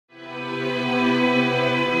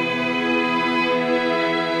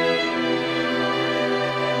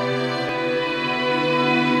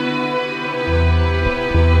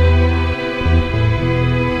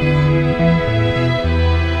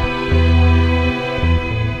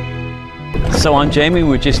So I'm Jamie.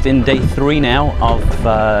 We're just in day 3 now of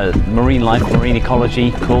marine life, marine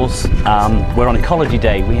ecology course. We're on ecology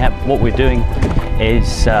day. What we're doing is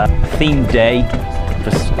themed day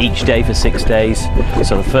for each day for 6 days.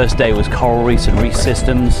 So the first day was coral reefs and reef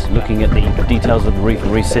systems, looking at the details of the reef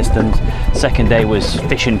and reef systems. Second day was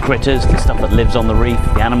fish and critters, the stuff that lives on the reef,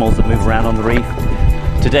 the animals that move around on the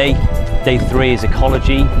reef. Today, day 3 is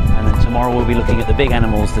ecology, and then tomorrow we'll be looking at the big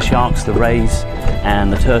animals, the sharks, the rays,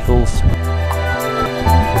 and the turtles.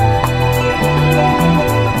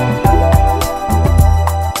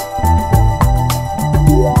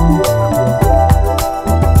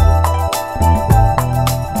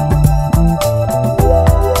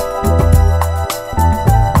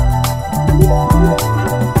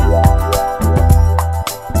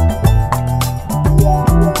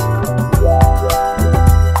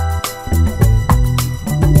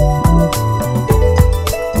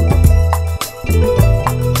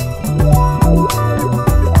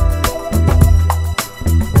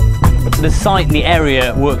 The site and the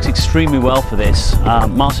area works extremely well for this.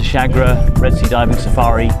 Marsa Shagra, Red Sea Diving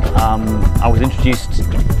Safari. I was introduced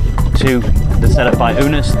to the setup by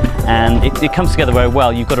Unas, and it comes together very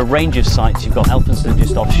well. You've got a range of sites. You've got Elphinstone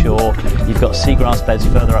just offshore, you've got seagrass beds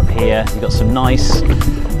further up here, you've got some nice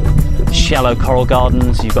shallow coral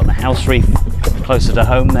gardens, you've got the house reef closer to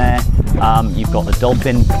home there, you've got the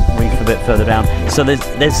dolphin reef a bit further down. So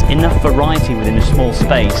there's enough variety within a small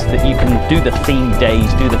space that you can do the themed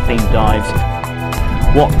days, do the themed dives.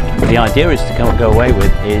 What the idea is to go away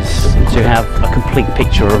with is to have a complete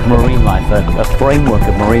picture of marine life, a framework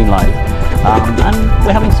of marine life. And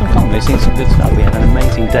we're having some fun, we've seen some good stuff. We had an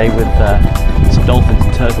amazing day with some dolphins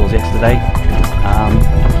and turtles yesterday.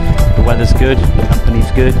 The weather's good, the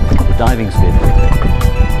company's good, the diving's good.